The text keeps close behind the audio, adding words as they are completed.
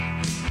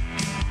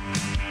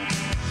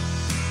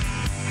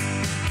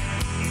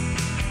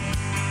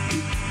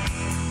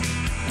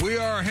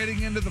are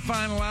heading into the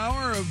final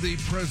hour of the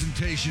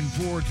presentation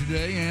for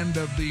today and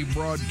of the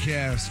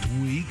broadcast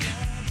week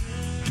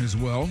as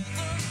well.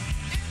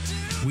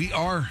 We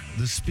are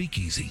the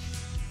Speakeasy.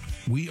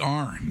 We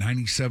are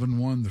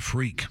 97.1 The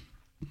Freak.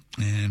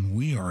 And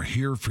we are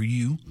here for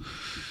you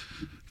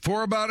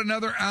for about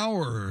another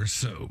hour or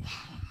so.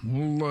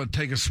 We'll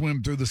take a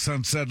swim through the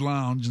Sunset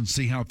Lounge and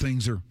see how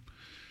things are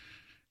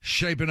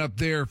shaping up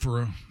there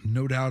for,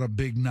 no doubt, a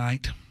big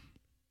night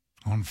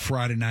on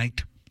Friday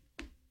night.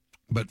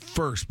 But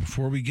first,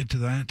 before we get to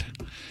that,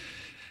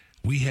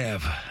 we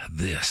have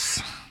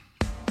this.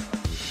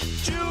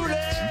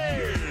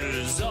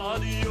 Julie's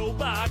audio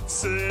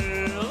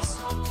boxes.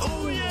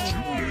 Oh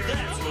yeah,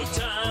 that's what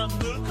time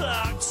the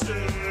clock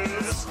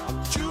says.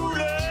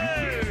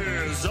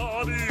 Julie's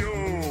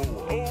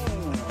audio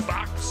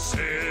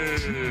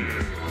boxes.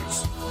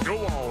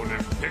 Go on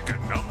and pick a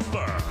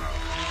number.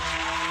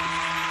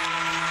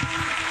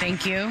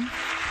 Thank you.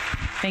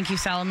 Thank you,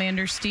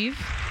 Salamander Steve.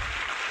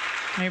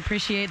 I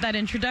appreciate that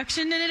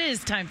introduction, and it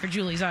is time for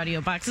Julie's Audio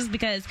Boxes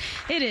because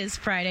it is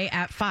Friday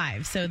at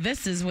 5. So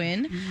this is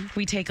when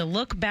we take a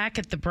look back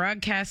at the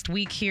broadcast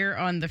week here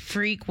on The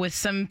Freak with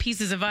some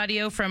pieces of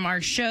audio from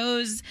our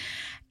shows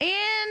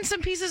and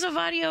some pieces of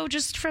audio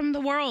just from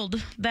the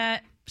world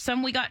that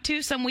some we got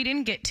to, some we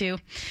didn't get to.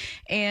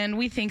 And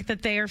we think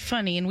that they are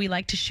funny, and we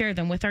like to share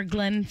them with our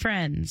Glenn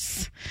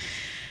friends.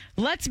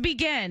 Let's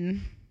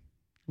begin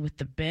with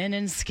the Ben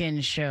and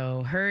Skin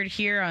Show, heard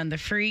here on The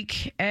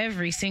Freak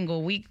every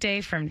single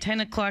weekday from 10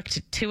 o'clock to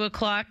 2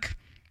 o'clock.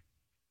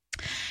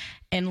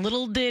 And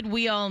little did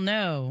we all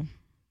know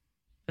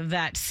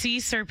that Sea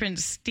Serpent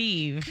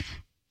Steve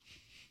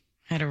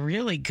had a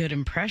really good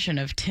impression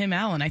of Tim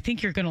Allen. I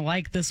think you're going to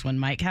like this one,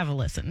 Mike. Have a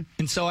listen.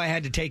 And so I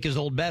had to take his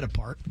old bed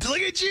apart. Look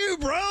at you,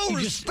 bro.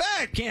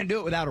 Respect. Can't do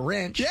it without a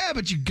wrench. Yeah,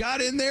 but you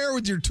got in there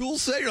with your tool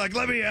set. You're like,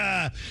 let me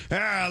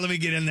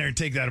get in there and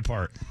take that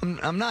apart.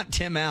 I'm not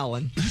Tim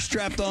Allen. You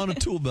strapped on a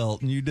tool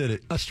belt and you did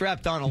it. I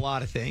strapped on a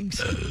lot of things.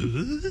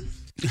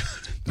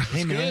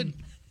 Hey, man. Good.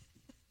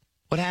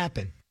 What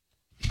happened?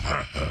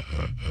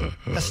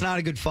 That's not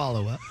a good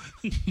follow-up.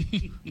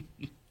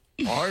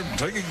 I'm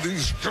taking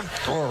these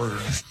gift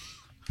cards.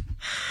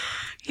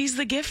 He's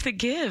the gift that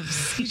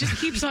gives. He just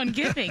keeps on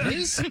giving.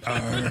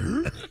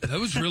 That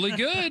was really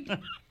good.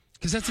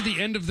 Because that's at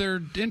the end of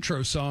their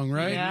intro song,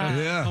 right?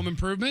 Yeah. Home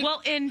Improvement.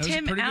 Well, and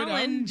Tim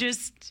Allen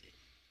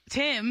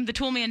Tim, the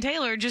Toolman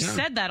Taylor,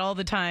 said that all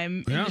the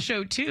time in the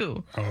show,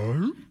 too.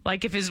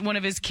 Like if one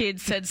of his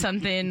kids said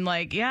something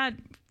like, yeah,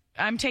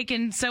 I'm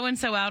taking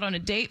so-and-so out on a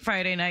date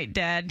Friday night,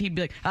 Dad. He'd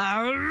be like,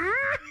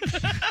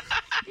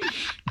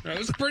 That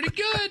was pretty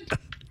good.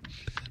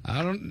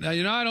 I don't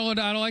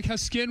like how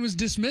Skin was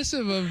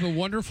dismissive of a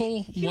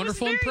wonderful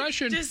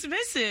impression.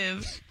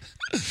 Dismissive.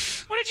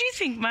 What did you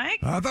think, Mike?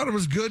 I thought it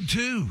was good,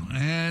 too.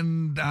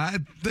 And I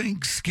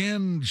think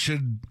Skin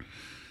should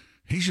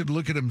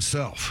look at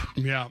himself.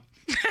 Yeah.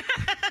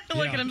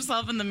 Look at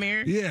himself in the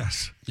mirror.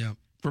 Yes. Yeah.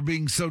 For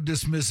being so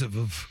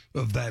dismissive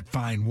of that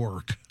fine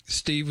work.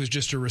 Steve was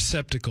just a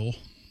receptacle.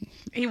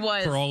 He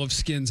was. For all of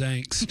Skin's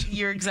angst.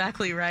 You're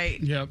exactly right.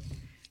 Yep.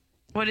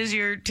 What does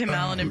your Tim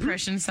Allen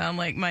impression sound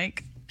like,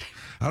 Mike?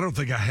 I don't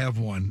think I have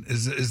one.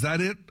 Is that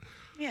it?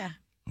 Yeah.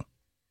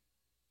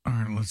 All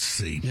right, let's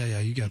see. Yeah,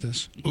 you got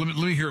this. Let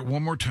me hear it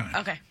one more time.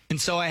 Okay. And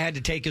so I had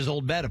to take his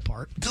old bed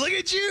apart. Look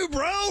at you,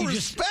 bro.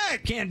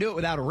 Respect. Can't do it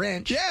without a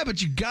wrench. Yeah,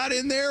 but you got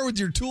in there with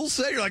your tool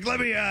set. You're like,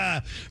 let me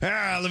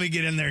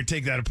get in there and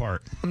take that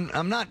apart.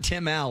 I'm not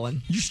Tim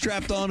Allen. You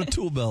strapped on a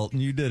tool belt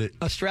and you did it.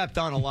 I strapped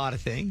on a lot of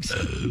things.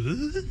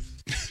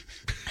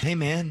 Hey,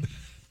 man.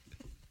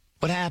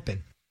 What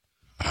happened?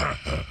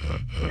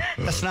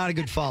 That's not a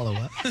good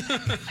follow-up.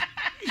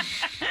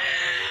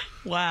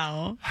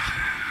 Wow.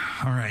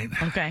 All right.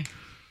 Okay.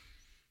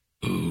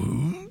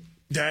 Ooh.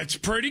 That's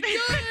pretty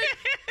good.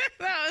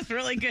 That was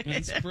really good.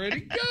 That's pretty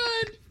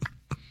good.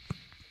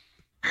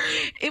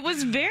 It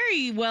was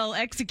very well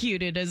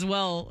executed as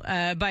well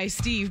by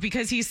Steve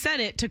because he said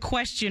it to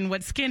question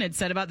what Skin had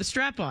said about the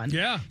strap-on.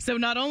 Yeah. So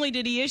not only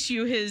did he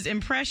issue his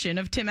impression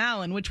of Tim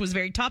Allen, which was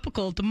very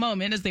topical at the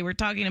moment as they were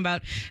talking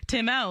about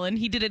Tim Allen,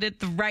 he did it at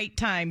the right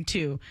time,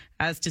 too,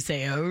 as to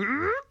say,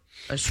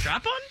 a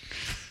strap-on?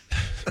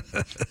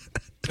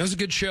 That was a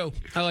good show.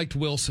 I liked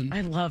Wilson.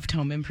 I loved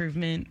Home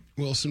Improvement.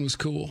 Wilson was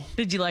cool.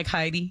 Did you like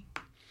Heidi?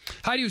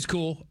 Heidi was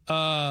cool.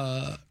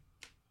 Heidi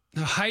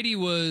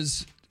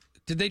was...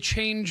 Did they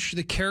change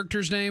the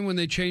character's name when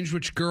they changed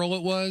which girl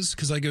it was?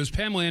 Because it was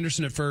Pamela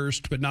Anderson at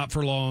first, but not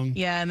for long.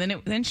 Yeah, and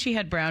then she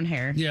had brown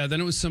hair. Yeah,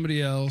 then it was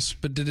somebody else.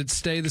 But did it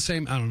stay the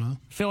same? I don't know.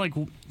 I feel like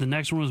the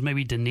next one was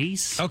maybe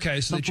Denise. Okay,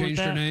 so they changed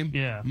her name?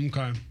 Yeah.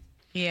 Okay.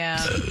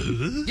 Yeah.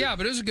 Yeah,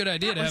 but it was a good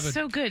idea to have a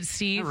so good,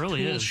 Steve. It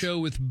really cool is. show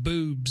with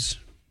boobs.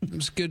 It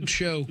was a good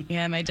show.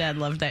 Yeah, my dad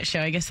loved that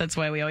show. I guess that's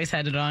why we always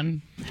had it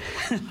on.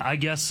 I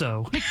guess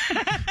so.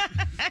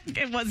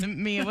 It wasn't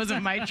me. It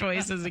wasn't my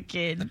choice as a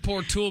kid.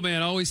 Poor tool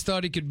man always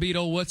thought he could beat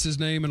old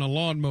what's-his-name in a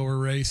lawnmower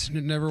race, and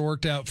it never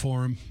worked out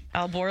for him.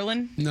 Al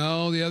Borland?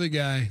 No, the other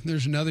guy.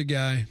 There's another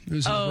guy. It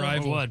was his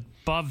rival. What?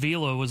 Bob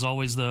Vila was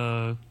always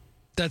the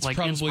That's like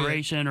probably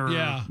Inspiration, or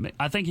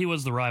I think he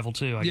was the rival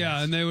too. I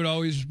guess. and they would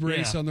always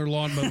race on their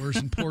lawnmowers,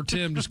 and poor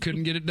Tim just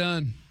couldn't get it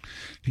done.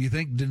 Do you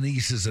think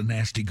Denise is a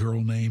nasty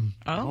girl name?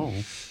 Oh,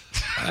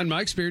 In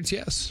my experience,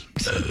 yes.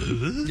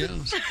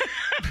 Yes.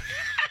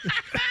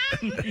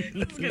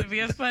 It's going to be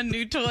a fun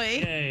new toy.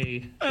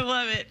 hey, I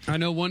love it. I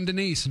know one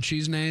Denise, and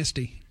she's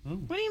nasty.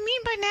 What do you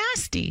mean by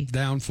nasty?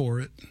 Down for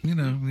it. You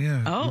know,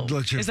 yeah. Oh, Would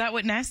let you, is that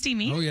what nasty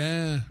means? Oh,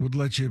 yeah. would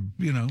let you,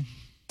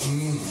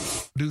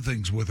 do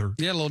things with her.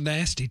 Yeah, a little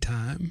nasty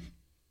time.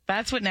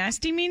 That's what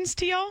nasty means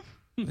to y'all?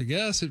 I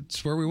guess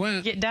it's where we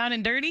went. Get down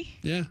and dirty?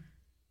 Yeah.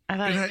 I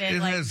thought it it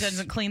like has-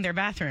 doesn't clean their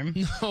bathroom.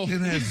 Oh,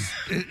 It has.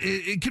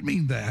 It could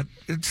mean that.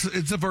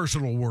 It's a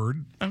versatile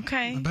word.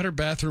 Okay. but her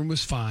bathroom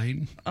was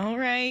fine. All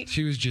right.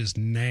 She was just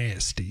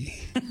nasty.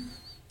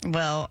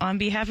 Well, on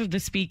behalf of the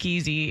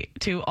Speakeasy,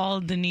 to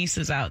all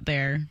Denises out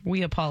there,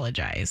 we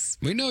apologize.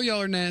 We know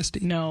y'all are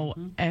nasty. No,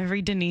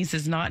 every Denise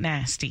is not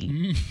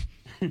nasty.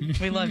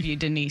 We love you,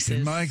 Denises.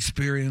 In my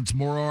experience,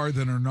 more are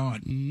than are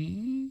not.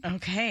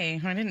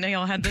 Okay, I didn't know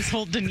y'all had this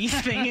whole Denise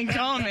thing in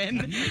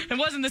common. It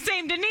wasn't the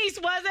same Denise,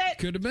 was it?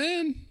 Could have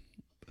been.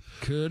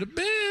 Could have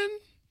been.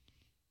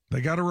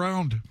 They got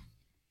around.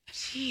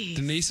 Jeez,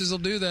 Denises will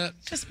do that.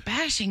 just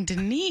bashing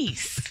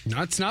Denise.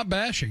 No, it's not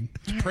bashing.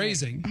 It's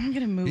praising. I'm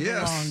gonna move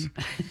Yes. along.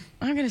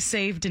 I'm gonna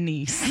save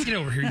Denise. Get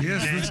over here, you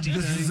Yes, nasty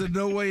this thing. is in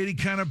no way any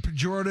kind of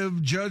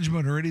pejorative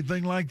judgment or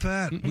anything like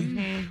that.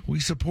 We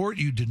support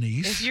you, If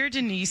Denise. you're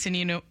Denise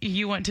and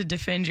you want to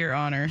defend your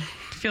honor,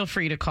 feel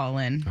free to call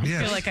in. I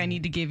Yes. feel like I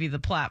need to give you the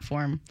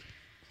platform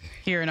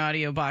here in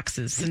Audio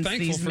Boxes since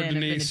thankful these for men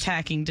have been Denise.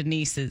 attacking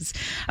Denises.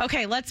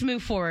 Okay, let's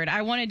move forward.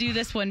 I want to do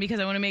this one because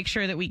I want to make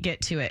sure that we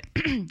get to it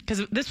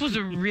because this was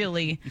a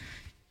really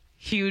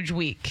huge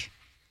week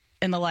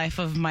in the life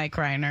of Mike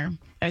Reiner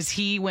as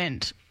he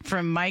went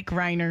from Mike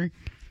Reiner,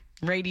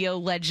 radio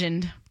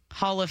legend,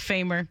 Hall of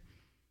Famer,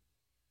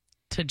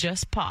 to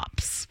just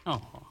Pops.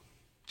 oh,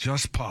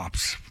 Just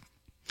Pops.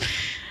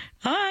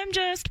 I'm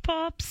just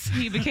Pops.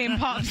 He became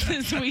Pops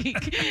this week.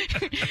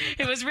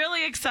 It was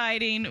really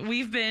exciting.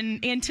 We've been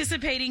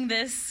anticipating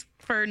this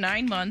for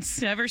 9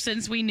 months, ever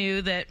since we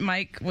knew that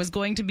Mike was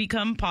going to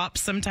become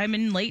Pops sometime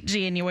in late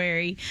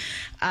January.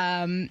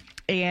 And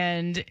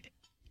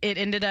it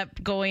ended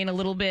up going a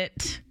little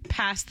bit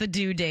past the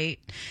due date.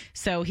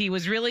 So he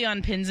was really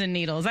on pins and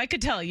needles. I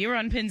could tell you were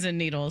on pins and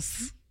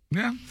needles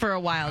Yeah. for a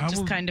while, I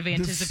just will- kind of this-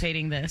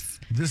 anticipating this.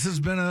 This has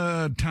been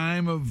a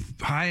time of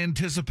high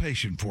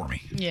anticipation for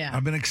me. Yeah.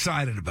 I've been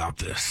excited about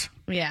this.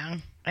 Yeah,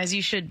 as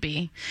you should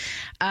be.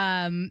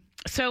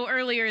 So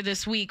earlier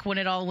this week when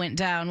it all went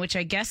down, which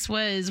I guess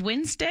was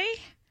Wednesday,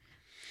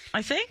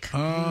 I think.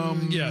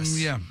 Yes.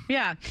 Yeah.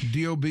 Yeah,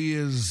 DOB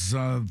is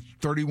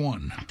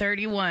 31.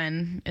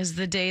 31 is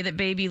the day that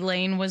baby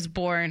Lane was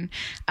born.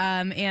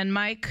 And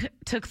Mike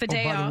took the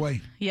day by off. the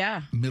way.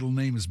 Yeah. Middle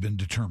name has been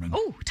determined.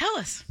 Oh, tell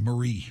us.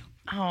 Marie.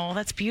 Oh,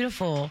 that's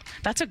beautiful.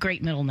 That's a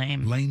great middle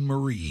name. Lane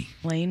Marie.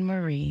 Lane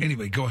Marie.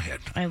 Anyway, go ahead.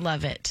 I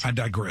love it. I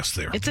digress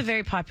there. It's a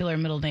very popular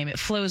middle name. It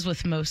flows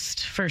with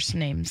most first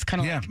names,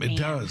 kind of Yeah, like it Ann,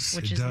 does.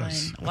 which It is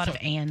does. mine. A lot of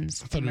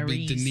Anns. I thought it would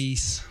be Maries.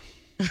 Denise.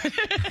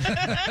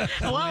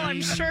 Well,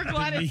 I'm sure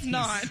glad it's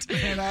not.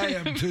 and I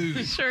am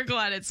too. Sure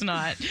glad it's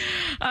not.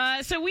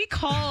 So we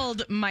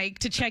called Mike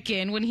to check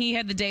in when he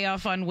had the day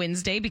off on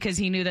Wednesday because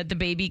he knew that the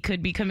baby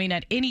could be coming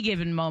at any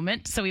given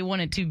moment. So he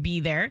wanted to be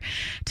there,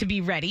 to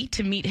be ready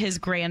to meet his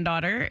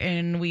granddaughter.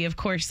 And we, of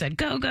course, said,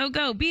 go, go,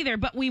 go, be there.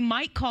 But we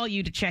might call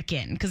you to check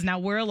in because now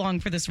we're along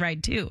for this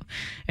ride too.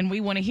 And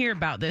we want to hear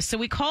about this. So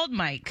we called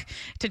Mike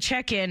to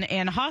check in,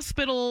 and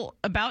hospital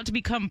about to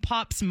become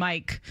Pops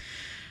Mike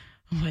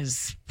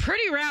was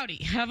pretty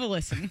rowdy. Have a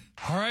listen.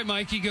 All right,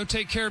 Mikey, go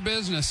take care of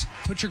business.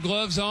 Put your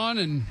gloves on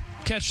and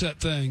catch that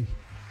thing.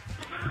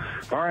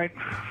 All right.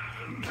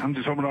 I'm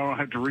just hoping I don't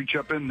have to reach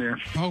up in there.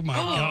 Oh, my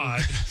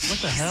God. what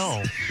the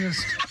hell?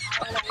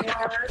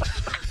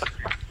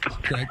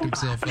 Cracked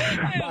himself up.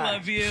 I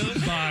love you.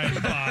 Bye.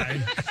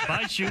 Bye.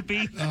 Bye,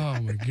 Shoopy.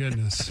 Oh, my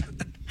goodness.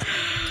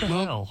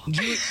 Well,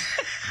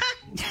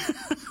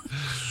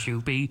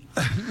 Shoopy.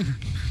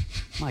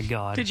 My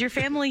God. Did your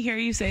family hear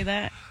you say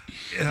that?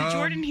 Did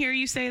Jordan hear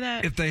you say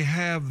that? If they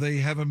have, they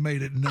haven't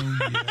made it known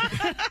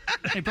yet.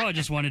 They probably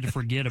just wanted to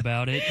forget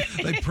about it.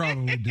 They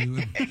probably do.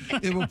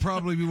 It will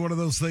probably be one of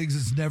those things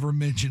that's never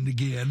mentioned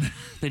again.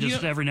 They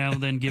just every now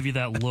and then give you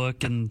that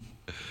look and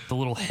the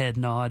little head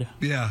nod.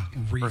 Yeah.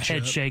 Or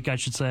head shake, I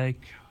should say.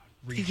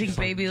 Do you think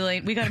Baby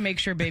Lane? We got to make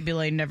sure Baby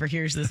Lane never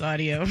hears this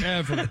audio.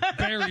 Ever.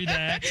 Bury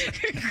that.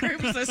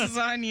 Groups, this is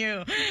on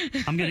you.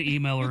 I'm going to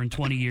email her in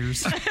 20 years.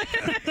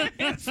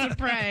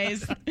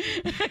 Surprise.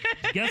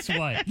 Guess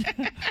what?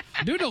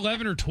 Do it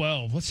 11 or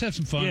 12. Let's have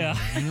some fun. Yeah.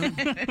 with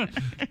it, you know?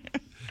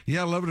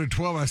 Yeah, 11 or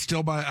 12,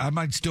 I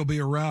might still be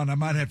around. I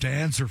might have to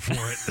answer for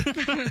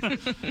it.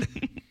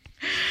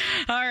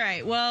 All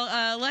right.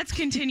 Well, let's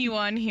continue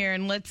on here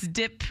and let's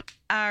dip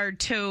our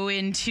toe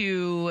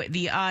into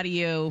the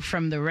audio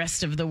from the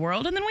rest of the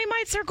world, and then we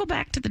might circle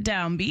back to the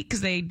downbeat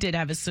because they did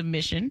have a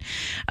submission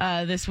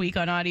this week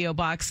on Audio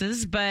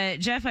Boxes. But,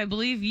 Jeff, I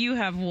believe you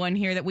have one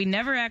here that we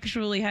never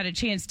actually had a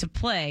chance to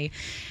play,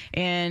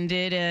 and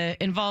it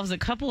involves a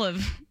couple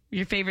of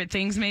your favorite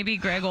things, maybe,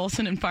 Greg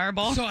Olsen and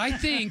Fireball. So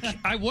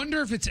I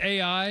wonder if it's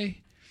AI,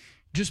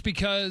 just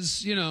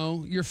because,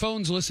 your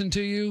phones listen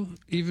to you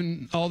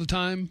even all the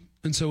time.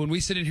 And so when we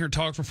sit in here and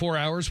talk for 4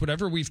 hours,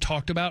 whatever we've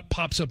talked about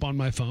pops up on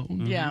my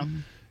phone. Yeah.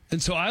 And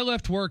so I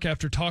left work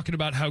after talking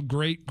about how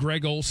great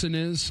Greg Olsen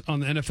is on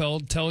the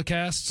NFL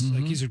telecasts.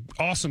 Like, he's an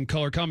awesome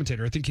color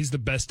commentator. I think he's the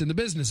best in the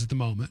business at the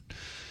moment.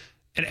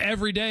 And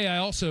every day I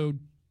also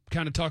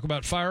kind of talk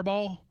about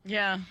Fireball.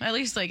 Yeah, at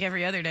least like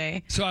every other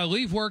day. So I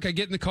leave work, I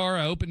get in the car,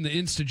 I open the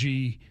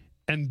Insta-G,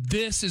 and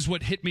this is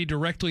what hit me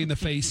directly in the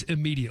face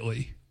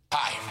immediately.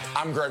 Hi,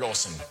 I'm Greg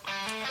Olsen,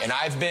 and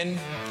I've been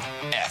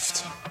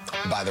effed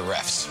by the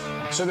refs.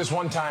 So this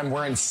one time,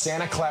 we're in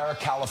Santa Clara,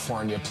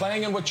 California,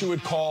 playing in what you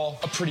would call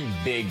a pretty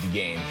big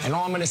game. And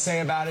all I'm going to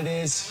say about it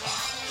is,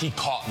 he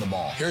caught the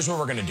ball. Here's what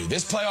we're going to do.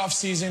 This playoff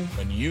season,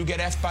 when you get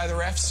effed by the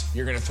refs,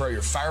 you're going to throw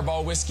your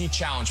Fireball Whiskey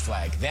challenge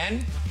flag.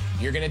 Then,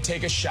 you're going to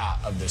take a shot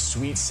of the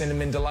sweet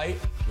cinnamon delight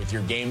with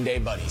your game day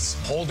buddies.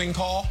 Holding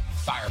call,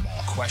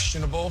 Fireball.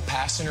 Questionable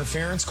pass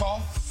interference call,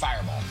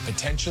 Fireball.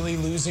 Potentially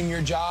losing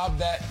your job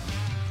that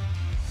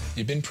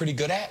you've been pretty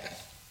good at,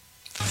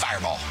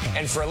 Fireball.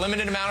 And for a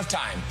limited amount of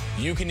time,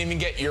 you can even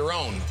get your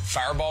own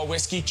Fireball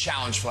Whiskey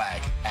challenge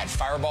flag at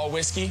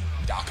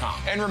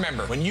fireballwhiskey.com. And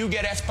remember, when you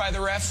get effed by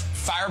the ref,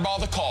 Fireball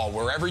the call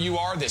wherever you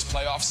are this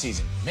playoff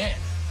season. Man,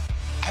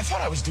 I thought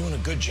I was doing a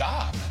good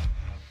job.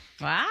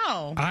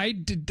 Wow. I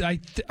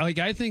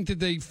think that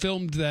they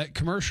filmed that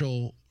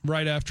commercial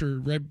right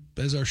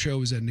as our show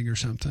was ending or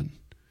something.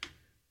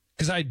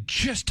 Because I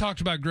just talked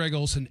about Greg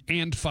Olsen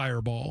and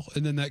Fireball,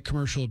 and then that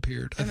commercial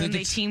appeared. And then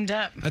they teamed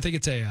up. I think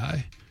it's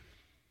AI.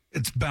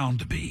 It's bound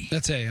to be.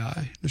 That's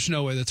AI. There's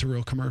no way that's a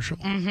real commercial.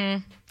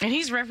 Mm-hmm. And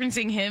he's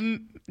referencing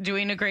him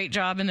doing a great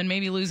job and then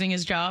maybe losing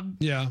his job.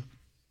 Yeah.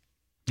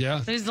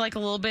 Yeah. So he's like a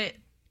little bit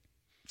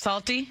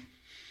salty.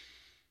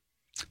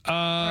 Or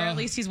at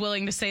least he's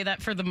willing to say that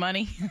for the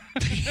money.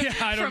 Yeah,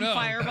 I don't from know.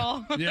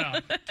 Fireball. Yeah.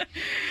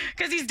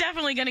 Because he's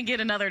definitely going to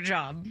get another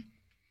job.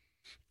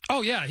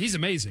 Oh, yeah, he's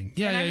amazing.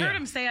 Yeah, and I yeah, heard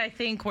him say, I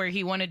think, where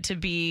he wanted to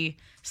be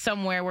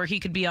somewhere where he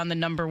could be on the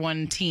number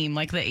one team,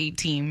 like the A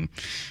team.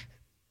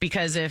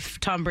 Because if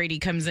Tom Brady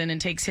comes in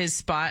and takes his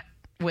spot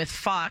with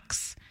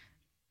Fox,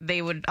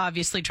 they would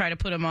obviously try to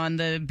put him on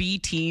the B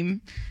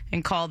team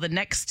and call the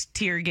next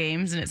tier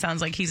games. And it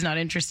sounds like he's not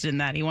interested in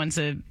that. He wants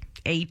a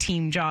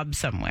A-team job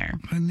somewhere.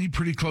 Isn't he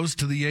pretty close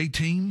to the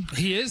A-team?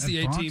 He is the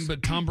A-team,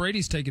 but Tom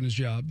Brady's taking his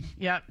job.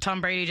 Yep, Tom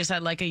Brady just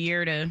had like a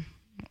year to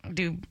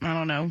do, I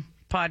don't know,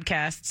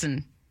 podcasts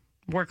and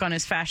work on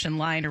his fashion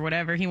line or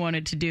whatever he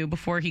wanted to do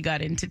before he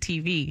got into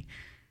TV.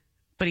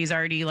 But he's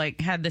already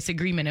had this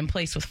agreement in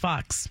place with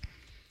Fox.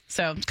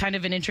 So kind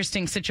of an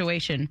interesting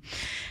situation.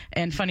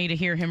 And funny to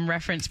hear him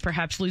reference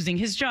perhaps losing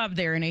his job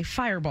there in a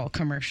Fireball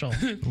commercial.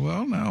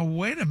 Well, now,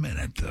 wait a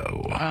minute,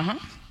 though. Uh-huh.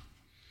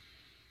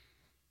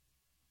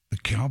 The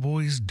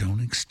Cowboys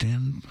don't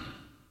extend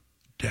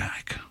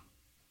Dak.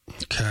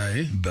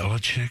 Okay.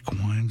 Belichick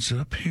winds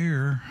up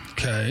here.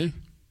 Okay.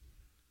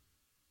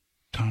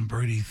 Tom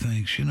Brady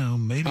thinks,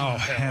 maybe I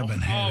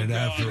haven't had it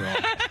after all.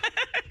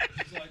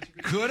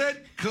 Could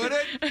it? Could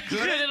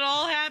it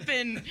all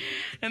happen?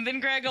 And then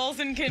Greg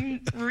Olsen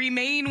can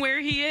remain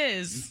where he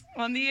is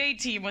on the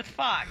A-team with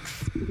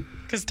Fox.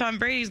 Because Tom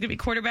Brady's going to be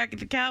quarterback at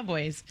the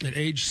Cowboys. At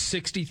age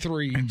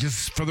 63. And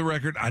just for the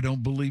record, I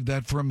don't believe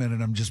that for a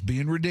minute. I'm just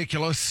being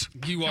ridiculous.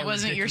 You are It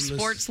wasn't ridiculous. your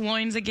sports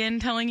loins again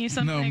telling you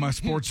something? No, my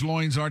sports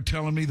loins aren't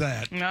telling me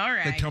that. All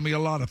right. They tell me a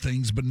lot of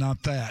things, but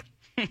not that.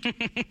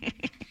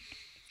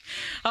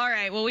 All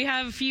right. Well, we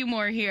have a few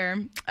more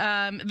here.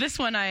 This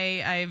one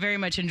I very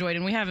much enjoyed,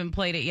 and we haven't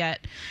played it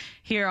yet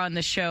here on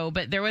the show.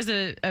 But there was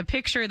a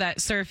picture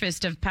that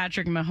surfaced of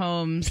Patrick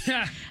Mahomes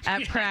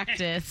at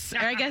practice. Or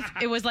I guess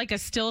it was like a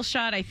still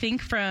shot, I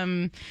think,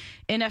 from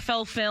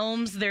NFL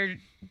Films. They're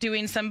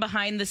doing some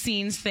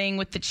behind-the-scenes thing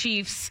with the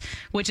Chiefs,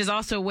 which is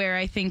also where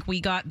I think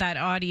we got that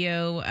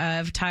audio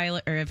of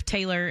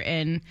Taylor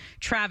and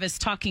Travis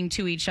talking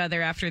to each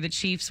other after the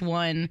Chiefs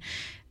won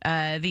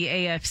the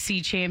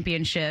AFC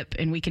Championship,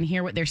 and we can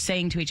hear what they're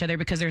saying to each other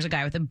because there's a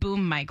guy with a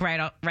boom mic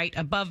right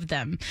above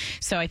them.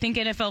 So I think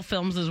NFL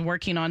Films is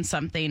working on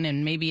something,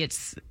 and maybe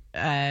it's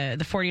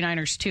the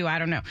 49ers too. I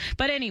don't know.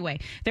 But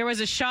anyway, there was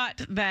a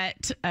shot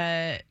that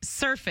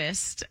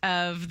surfaced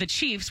of the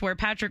Chiefs where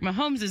Patrick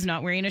Mahomes is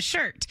not wearing a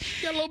shirt.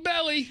 Got a little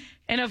belly.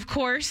 And of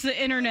course,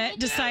 the internet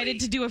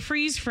decided to do a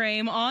freeze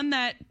frame on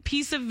that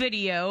piece of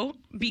video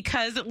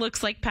because it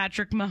looks like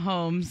Patrick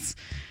Mahomes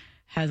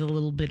has a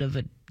little bit of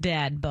a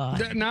dad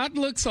bod. Not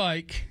looks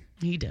like.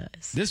 He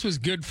does. This was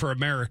good for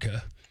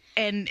America.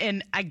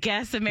 And I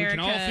guess America.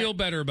 We can all feel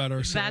better about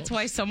ourselves. That's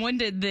why someone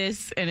did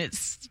this, and it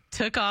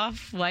took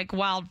off like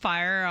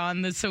wildfire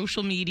on the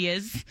social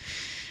medias.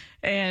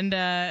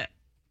 And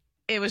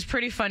it was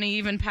pretty funny.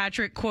 Even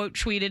Patrick quote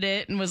tweeted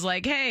it and was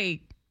like,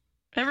 hey,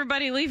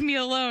 everybody leave me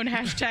alone,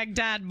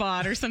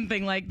 #dadbod or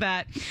something like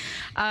that.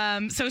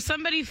 So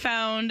somebody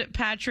found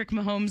Patrick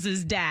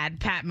Mahomes' dad,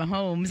 Pat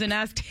Mahomes, and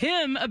asked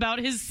him about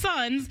his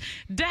son's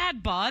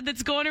dad bod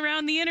that's going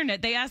around the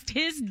internet. They asked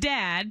his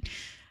dad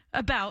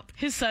about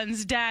his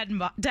son's dad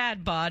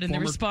bod, and the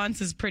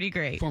response is pretty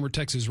great. Former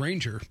Texas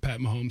Ranger, Pat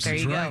Mahomes. There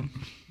you go.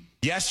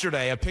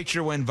 Yesterday, a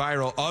picture went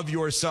viral of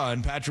your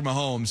son, Patrick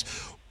Mahomes,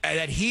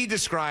 that he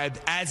described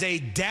as a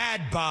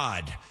dad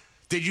bod.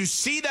 Did you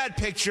see that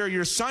picture?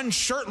 Your son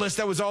shirtless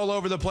that was all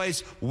over the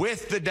place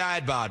with the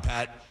dad bod,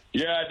 Pat?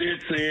 Yeah, I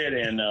did see it,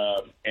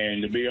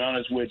 and to be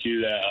honest with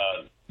you,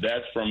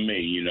 that's from me.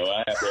 You know,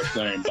 I have that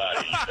same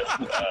body.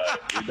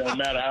 It doesn't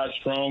matter how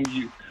strong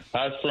you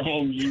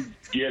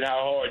get,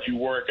 how hard you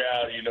work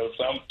out. You know,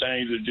 some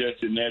things are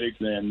just genetics,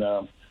 and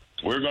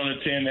we're going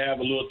to tend to have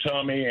a little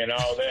tummy and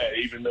all that,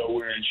 even though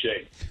we're in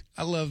shape.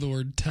 I love the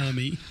word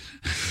tummy.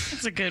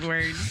 That's a good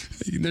word.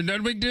 There's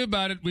nothing we can do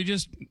about it.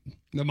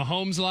 The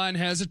Mahomes line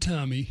has a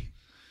tummy.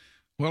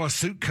 Well, a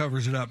suit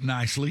covers it up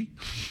nicely.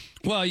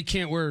 Well, you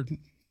can't wear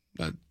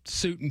a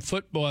suit in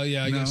football.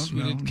 Yeah, I guess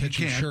we didn't catch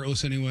him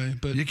shirtless anyway.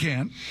 But you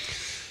can.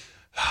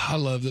 I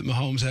love that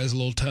Mahomes has a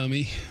little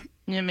tummy.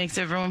 It makes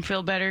everyone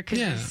feel better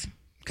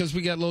because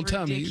we got little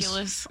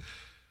ridiculous. tummies.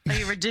 Are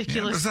you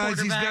ridiculous?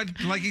 Besides,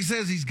 quarterback? like he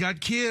says, he's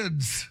got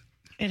kids.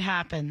 It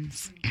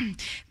happens.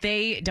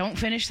 They don't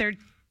finish their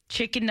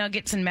chicken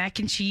nuggets and mac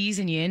and cheese,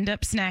 and you end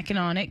up snacking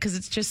on it because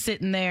it's just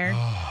sitting there.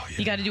 Oh, yeah.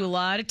 You got to do a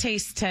lot of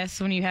taste tests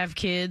when you have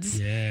kids.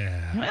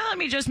 Yeah. Well, let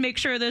me just make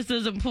sure this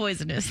isn't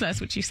poisonous. That's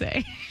what you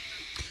say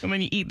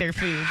when you eat their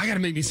food. I got to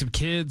make me some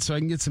kids so I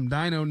can get some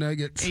dino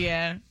nuggets.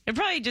 Yeah. It'd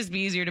probably just be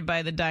easier to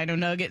buy the dino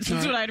nuggets.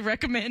 That's what I'd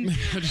recommend.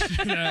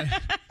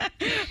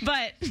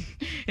 But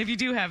if you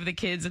do have the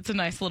kids, it's a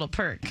nice little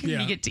perk.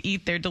 Yeah. You get to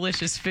eat their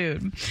delicious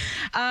food.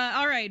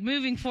 All right,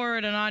 moving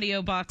forward on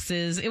audio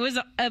boxes. It was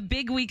a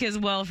big week as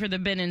well for the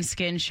Ben and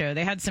Skin show.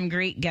 They had some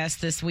great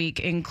guests this week,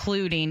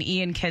 including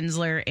Ian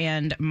Kinsler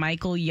and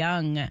Michael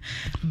Young,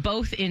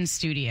 both in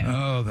studio.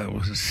 Oh, that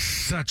was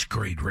such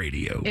great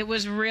radio. It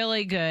was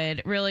really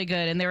good, really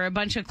good. And there were a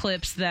bunch of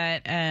clips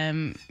that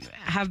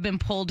have been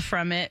pulled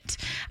from it.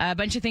 A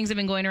bunch of things have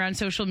been going around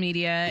social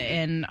media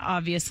and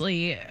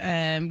obviously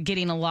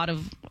getting a lot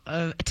of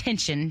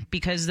attention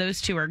because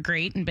those two are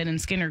great and Ben and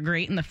Skin are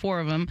great, and the four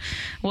of them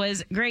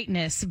was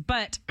greatness.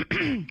 But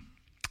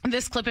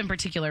this clip in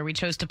particular we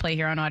chose to play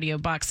here on audio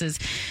boxes.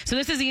 So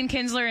this is Ian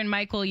Kinsler and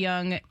Michael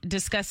Young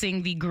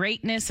discussing the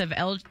greatness of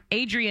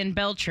Adrian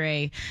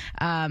Beltre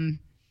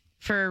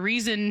for a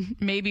reason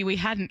maybe we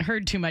hadn't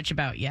heard too much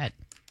about yet.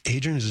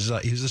 Adrian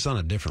he was just on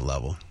a different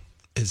level.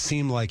 It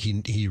seemed like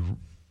he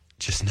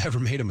just never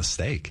made a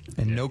mistake.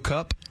 And no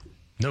cup?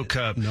 No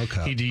cup. No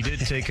cup. He did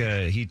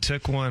he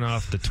took one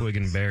off the Twig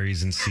and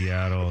Berries in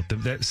Seattle.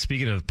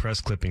 Speaking of press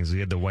clippings, we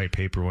had the white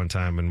paper one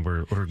time, and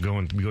we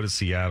go to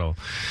Seattle,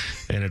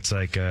 and it's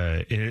like,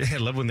 I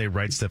love when they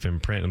write stuff in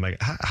print. I'm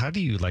like, how do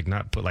you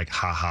not put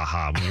ha ha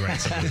ha when you write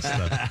some of this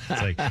stuff?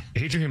 It's like,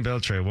 Adrian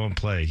Beltre won't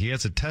play. He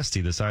has a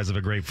testy the size of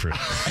a grapefruit.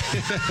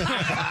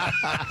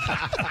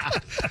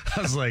 I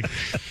was like,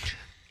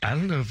 I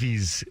don't know if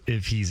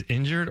he's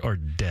injured or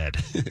dead.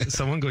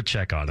 Someone go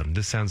check on him.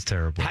 This sounds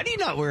terrible. How do you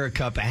not wear a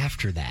cup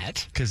after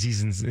that? Because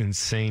he's an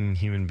insane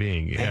human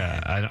being.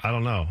 Yeah, I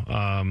don't know.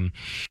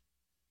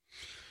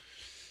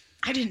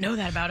 I didn't know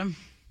that about him.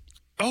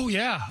 Oh,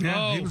 yeah.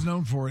 Yeah, he was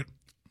known for it.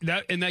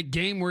 That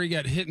game where he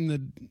got hit in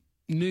the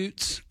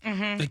newts,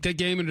 that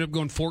game ended up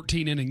going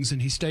 14 innings,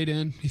 and he stayed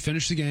in. He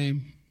finished the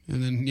game.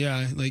 And then,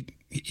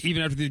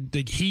 even after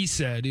he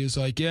said, he was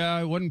like, yeah,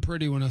 it wasn't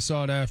pretty when I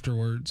saw it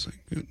afterwards.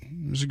 It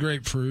was a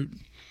grapefruit.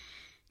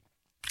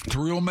 It's a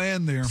real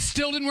man there.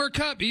 Still didn't wear a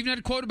cup. He even had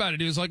a quote about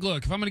it. He was like,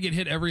 look, if I'm going to get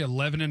hit every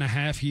 11 and a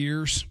half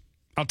years,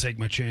 I'll take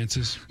my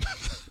chances.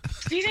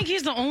 Do you think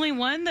he's the only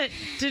one that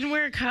didn't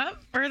wear a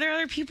cup? Or are there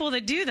other people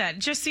that do that? It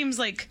just seems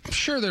like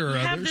sure there are you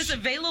others. have this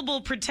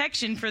available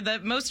protection for the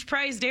most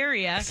prized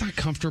area. It's not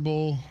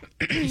comfortable.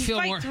 You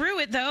fight through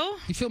it, though.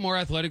 You feel more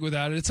athletic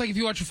without it. It's like if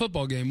you watch a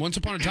football game. Once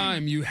upon a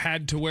time, you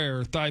had to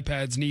wear thigh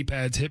pads, knee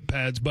pads, hip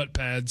pads, butt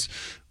pads.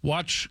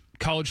 Watch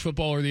college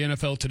football or the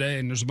NFL today,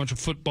 and there's a bunch of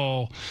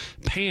football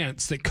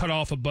pants that cut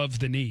off above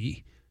the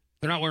knee.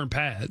 They're not wearing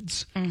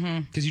pads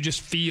because you just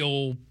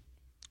feel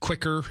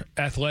quicker,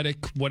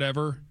 athletic,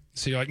 whatever.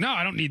 So you're like, no,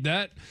 I don't need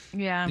that.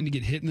 Yeah. And you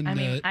get hit in the nut.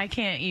 mean, I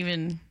can't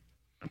even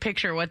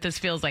picture what this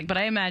feels like, but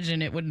I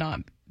imagine it would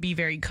not be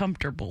very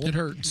comfortable. It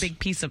hurts. Big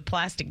piece of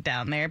plastic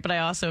down there, but I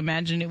also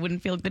imagine it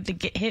wouldn't feel good to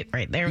get hit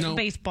right there with a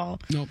baseball.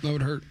 Nope, that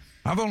would hurt.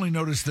 I've only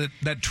noticed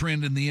that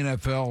trend in the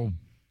NFL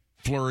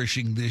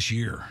flourishing this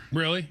year.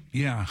 Really?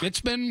 Yeah.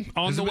 It's been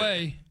on the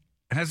way.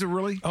 Has it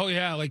really? Oh,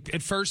 yeah. Like,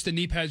 at first, the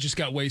knee pads just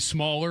got way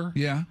smaller.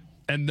 Yeah.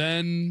 And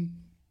then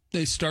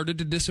they started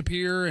to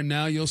disappear, and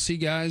now you'll see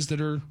guys that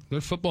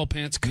their football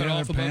pants cut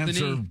off above the knee.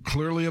 Their pants are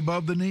clearly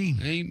above the knee.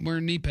 They ain't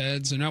wearing knee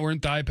pads. They're not wearing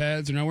thigh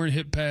pads. They're not wearing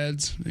hip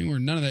pads. They ain't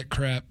wearing none of that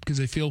crap because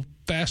they feel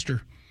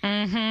faster.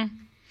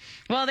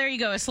 Well, there you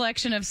go. A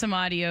selection of some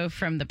audio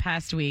from the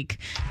past week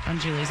on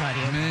Julie's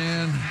Audio.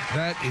 Man,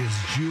 that is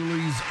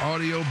Julie's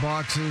Audio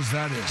Boxes.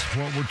 That is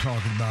what we're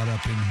talking about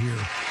up in here.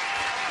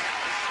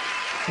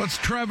 Let's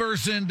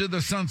traverse into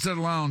the Sunset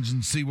Lounge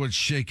and see what's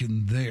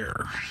shaking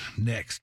there next.